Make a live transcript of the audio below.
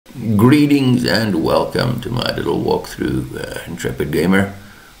Greetings and welcome to my little walkthrough, Intrepid Gamer.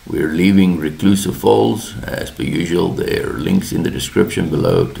 We're leaving Reclusive Falls. As per usual, there are links in the description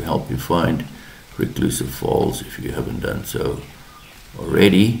below to help you find Reclusive Falls if you haven't done so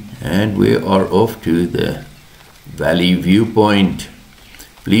already. And we are off to the valley viewpoint.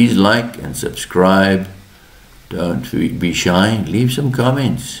 Please like and subscribe. Don't be shy. Leave some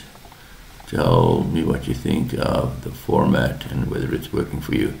comments. Tell me what you think of the format and whether it's working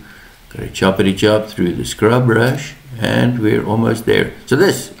for you. Got a choppity chop through the scrub brush, and we're almost there. So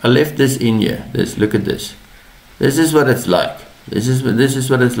I left this in here. Look at this. This is what it's like. This is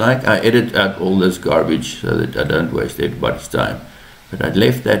what it's like. I edit out all this garbage so that I don't waste everybody's time. But I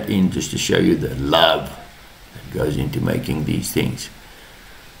left that in just to show you the love that goes into making these things.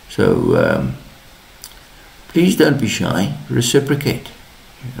 So please don't be shy. Reciprocate.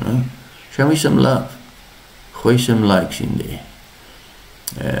 You know, show me some love. Gooi some likes in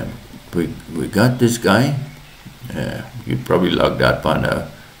there. We got this guy. You probably logged out by now.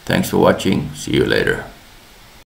 Thanks for watching. See you later.